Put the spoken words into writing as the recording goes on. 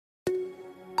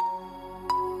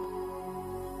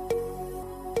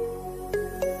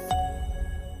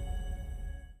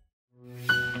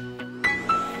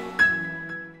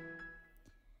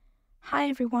Hi,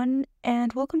 everyone,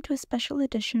 and welcome to a special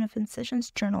edition of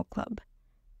Incision's Journal Club.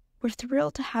 We're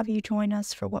thrilled to have you join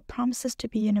us for what promises to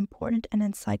be an important and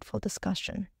insightful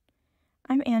discussion.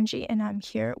 I'm Angie, and I'm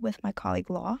here with my colleague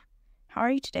Law. How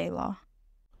are you today, Law?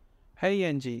 Hey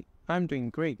Angie, I'm doing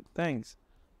great, thanks.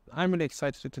 I'm really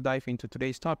excited to dive into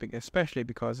today's topic, especially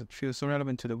because it feels so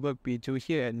relevant to the work we do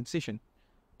here at Incision.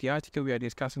 The article we are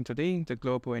discussing today, the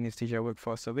Global Anesthesia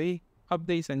Workforce Survey,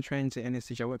 Updates and Trends in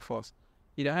Anesthesia Workforce.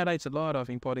 It highlights a lot of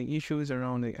important issues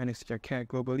around the anesthesia care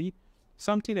globally,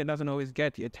 something that doesn't always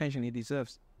get the attention it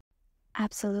deserves.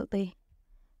 Absolutely.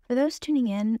 For those tuning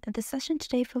in, the session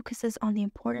today focuses on the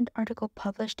important article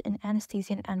published in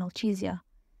Anesthesia and Analgesia.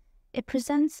 It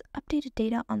presents updated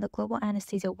data on the global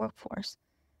anesthesia workforce,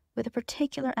 with a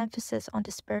particular emphasis on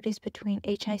disparities between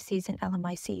HICs and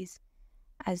LMICs.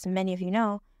 As many of you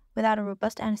know, without a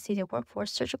robust anesthesia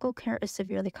workforce, surgical care is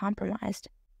severely compromised.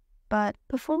 But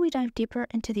before we dive deeper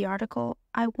into the article,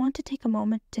 I want to take a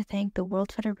moment to thank the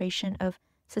World Federation of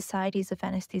Societies of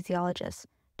Anesthesiologists,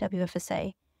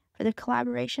 WFSA, for their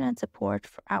collaboration and support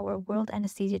for our World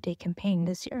Anesthesia Day campaign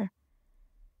this year.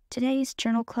 Today's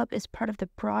Journal Club is part of the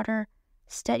broader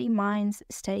Steady Minds,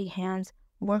 Steady Hands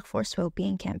Workforce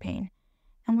Wellbeing campaign,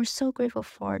 and we're so grateful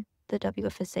for the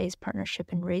WFSA's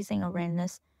partnership in raising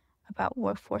awareness about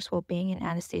workforce well-being in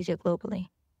anesthesia globally.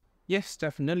 Yes,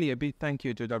 definitely a big thank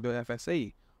you to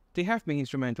WFSA. They have been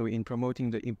instrumental in promoting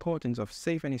the importance of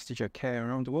safe anesthesia care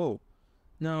around the world.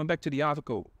 Now back to the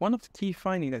article. One of the key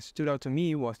findings that stood out to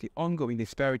me was the ongoing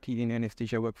disparity in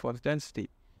anesthesia workforce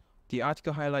density. The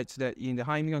article highlights that in the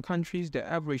high-income countries, the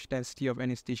average density of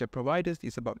anesthesia providers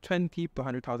is about 20 per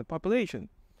 100,000 population.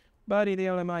 But in the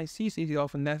LMICs, it is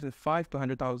often less than 5 per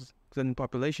 100,000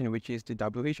 population, which is the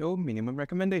WHO minimum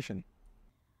recommendation.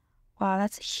 Wow,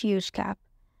 that's a huge gap.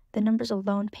 The numbers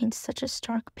alone paint such a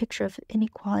stark picture of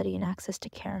inequality in access to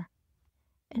care.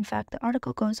 In fact, the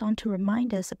article goes on to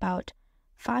remind us about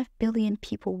 5 billion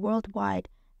people worldwide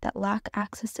that lack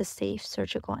access to safe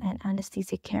surgical and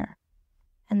anesthesia care,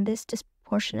 and this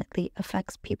disproportionately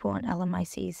affects people in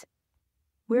LMICs.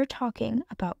 We're talking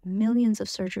about millions of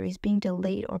surgeries being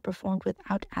delayed or performed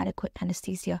without adequate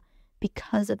anesthesia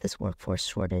because of this workforce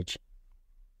shortage.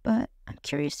 But I'm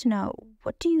curious to know,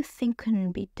 what do you think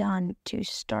can be done to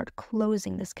start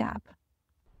closing this gap?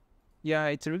 Yeah,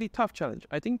 it's a really tough challenge.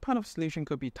 I think part of the solution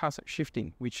could be task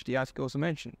shifting, which the article also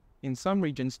mentioned. In some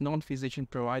regions, non-physician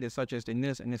providers such as the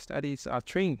nurse and anesthetists are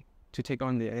trained to take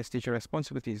on the anesthesia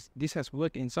responsibilities. This has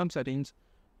worked in some settings,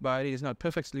 but it is not a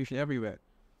perfect solution everywhere.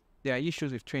 There are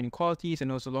issues with training qualities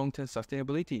and also long-term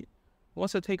sustainability.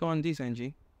 What's your take on this,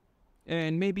 Angie?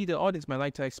 And maybe the audience might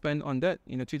like to expand on that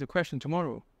in a Twitter question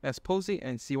tomorrow. Let's pose it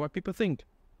and see what people think.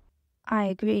 I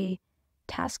agree.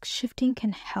 Task shifting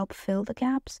can help fill the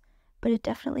gaps, but it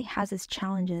definitely has its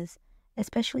challenges,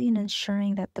 especially in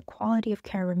ensuring that the quality of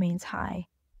care remains high.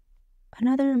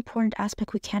 Another important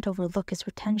aspect we can't overlook is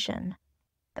retention.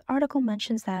 The article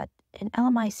mentions that in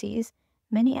LMICs,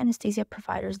 many anesthesia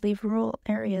providers leave rural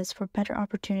areas for better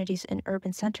opportunities in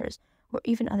urban centers or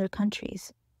even other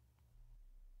countries.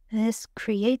 This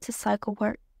creates a cycle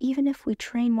where even if we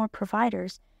train more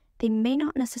providers, they may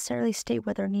not necessarily stay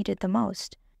where they're needed the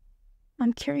most.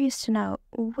 I'm curious to know,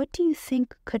 what do you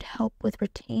think could help with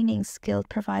retaining skilled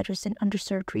providers in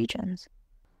underserved regions?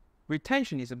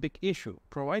 Retention is a big issue.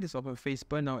 Providers often face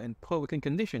burnout and poor working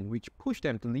conditions, which push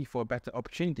them to leave for better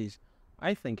opportunities.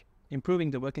 I think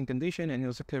improving the working condition and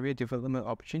also career development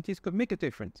opportunities could make a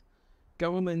difference.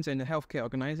 Governments and the healthcare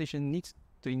organization needs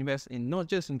to invest in not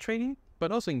just in training,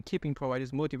 but also in keeping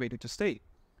providers motivated to stay.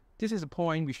 This is a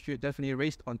point we should definitely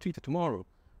raise on Twitter tomorrow.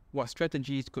 What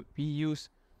strategies could be used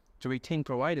to retain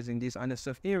providers in these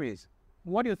underserved areas?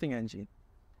 What do you think, Angie?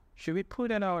 Should we put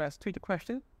that out as a Twitter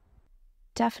question?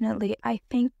 Definitely. I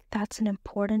think that's an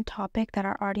important topic that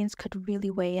our audience could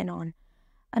really weigh in on.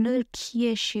 Another key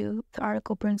issue the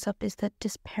article brings up is the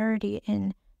disparity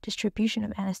in distribution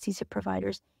of anesthesia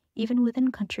providers, even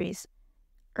within countries.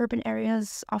 Urban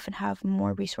areas often have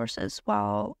more resources,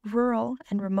 while rural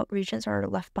and remote regions are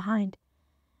left behind.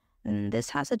 And this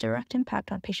has a direct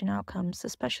impact on patient outcomes,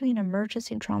 especially in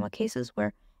emergency and trauma cases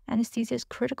where anesthesia is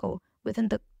critical within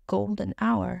the golden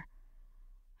hour.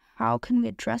 How can we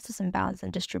address this imbalance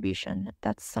in distribution?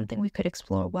 That's something we could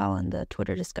explore well in the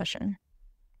Twitter discussion.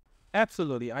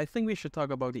 Absolutely. I think we should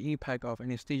talk about the impact of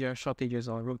anesthesia shortages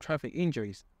on road traffic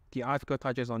injuries. The article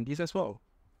touches on this as well.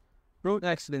 Road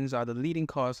accidents are the leading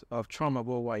cause of trauma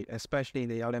worldwide, especially in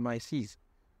the LMICs.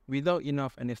 Without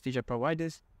enough anesthesia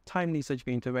providers, timely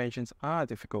surgical interventions are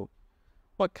difficult.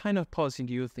 What kind of policy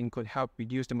do you think could help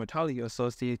reduce the mortality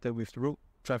associated with road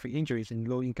traffic injuries in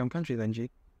low-income countries, Angie?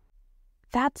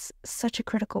 That's such a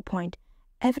critical point.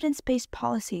 Evidence-based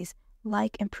policies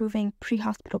like improving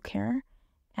pre-hospital care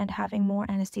and having more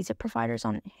anesthesia providers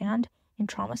on hand in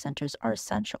trauma centers are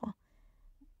essential.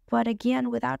 But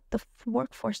again, without the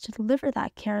workforce to deliver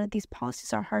that care, these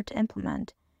policies are hard to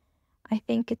implement. I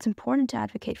think it's important to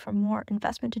advocate for more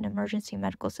investment in emergency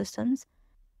medical systems,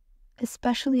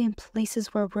 especially in places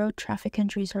where road traffic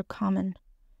injuries are common.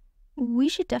 We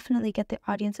should definitely get the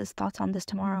audience's thoughts on this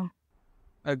tomorrow.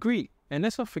 Agreed, and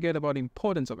let's not forget about the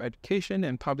importance of education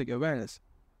and public awareness.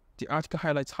 The article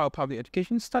highlights how public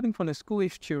education, starting from the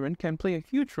school-age children, can play a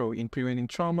huge role in preventing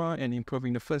trauma and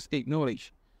improving the first aid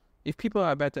knowledge. If people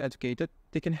are better educated,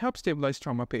 they can help stabilize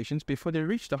trauma patients before they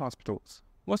reach the hospitals.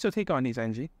 What's your take on this,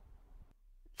 Angie?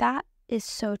 That is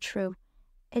so true.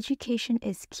 Education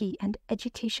is key, and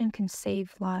education can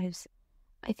save lives.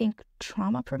 I think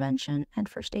trauma prevention and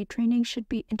first aid training should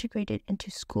be integrated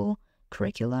into school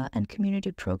curricula and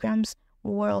community programs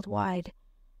worldwide.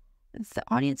 The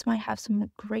audience might have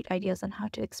some great ideas on how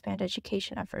to expand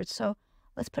education efforts, so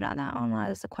let's put that on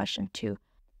as a question too.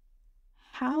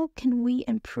 How can we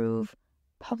improve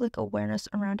public awareness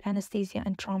around anesthesia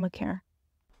and trauma care?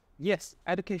 Yes,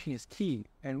 education is key,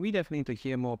 and we definitely need to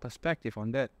hear more perspective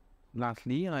on that.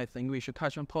 Lastly, I think we should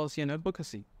touch on policy and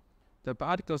advocacy. The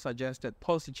article suggests that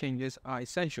policy changes are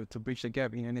essential to bridge the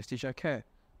gap in anesthesia care.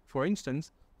 For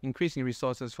instance, increasing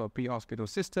resources for pre-hospital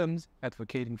systems,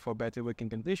 advocating for better working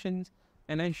conditions,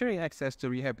 and ensuring access to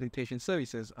rehabilitation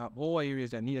services are all areas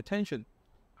that need attention.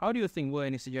 How do you think World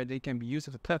Anesthesia Day can be used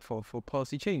as a platform for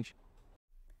policy change?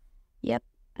 Yep,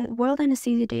 World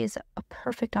Anesthesia Day is a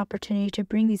perfect opportunity to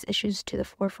bring these issues to the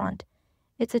forefront.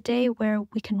 It's a day where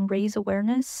we can raise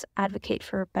awareness, advocate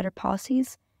for better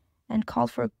policies, and call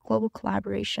for global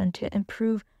collaboration to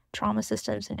improve trauma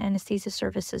systems and anesthesia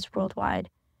services worldwide.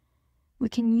 We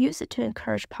can use it to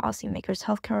encourage policymakers,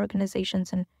 healthcare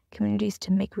organizations, and communities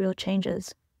to make real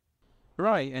changes.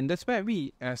 Right, and that's where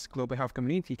we, as global health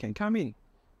community, can come in.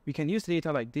 We can use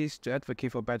data like this to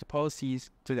advocate for better policies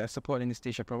to support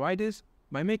anesthesia providers.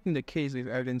 By making the case with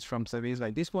evidence from surveys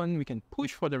like this one, we can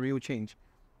push for the real change.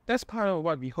 That's part of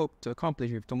what we hope to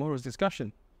accomplish with tomorrow's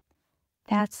discussion.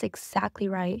 That's exactly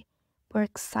right. We're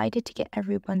excited to get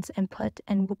everyone's input,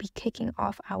 and we'll be kicking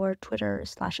off our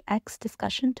Twitter/X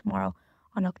discussion tomorrow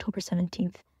on October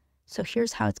 17th. So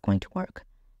here's how it's going to work.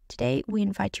 Today, we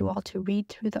invite you all to read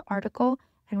through the article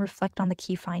and reflect on the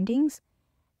key findings.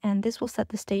 And this will set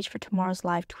the stage for tomorrow's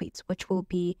live tweets, which we'll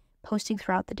be posting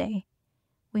throughout the day.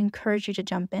 We encourage you to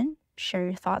jump in, share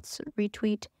your thoughts,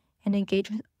 retweet, and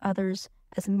engage with others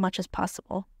as much as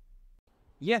possible.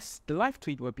 Yes, the live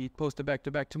tweet will be posted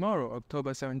back-to-back tomorrow,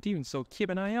 October 17th, so keep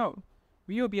an eye out.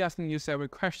 We will be asking you several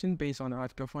questions based on the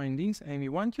article findings, and we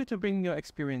want you to bring your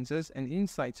experiences and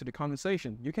insights to the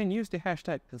conversation. You can use the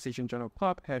hashtag Decision Journal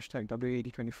Club, hashtag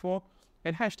WAD24,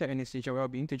 and hashtag Anesthesia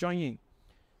Wellbeing to join in.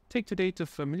 Take today to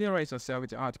familiarize yourself with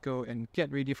the article and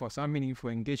get ready for some meaningful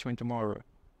engagement tomorrow.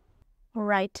 All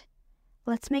right,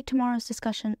 let's make tomorrow's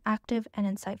discussion active and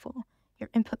insightful. Your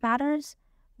input matters.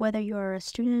 Whether you're a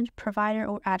student, provider,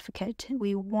 or advocate,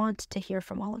 we want to hear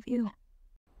from all of you.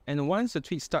 And once the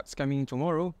tweet starts coming in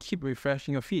tomorrow, keep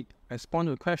refreshing your feed, respond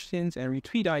to questions, and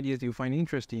retweet ideas you find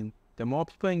interesting. The more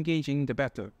people engaging, the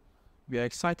better. We are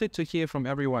excited to hear from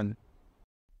everyone.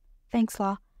 Thanks,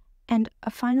 Law. And a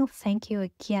final thank you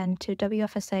again to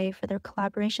WFSA for their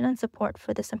collaboration and support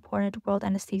for this important World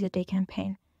Anesthesia Day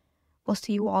campaign. We'll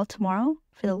see you all tomorrow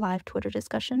for the live Twitter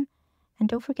discussion. And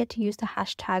don't forget to use the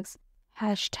hashtags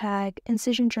hashtag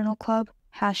Incision Journal Club,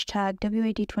 hashtag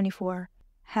WAD24,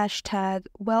 hashtag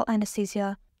Well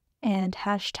Anesthesia, and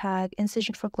hashtag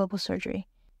Incision for Global Surgery.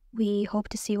 We hope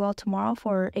to see you all tomorrow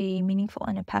for a meaningful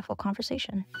and impactful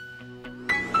conversation.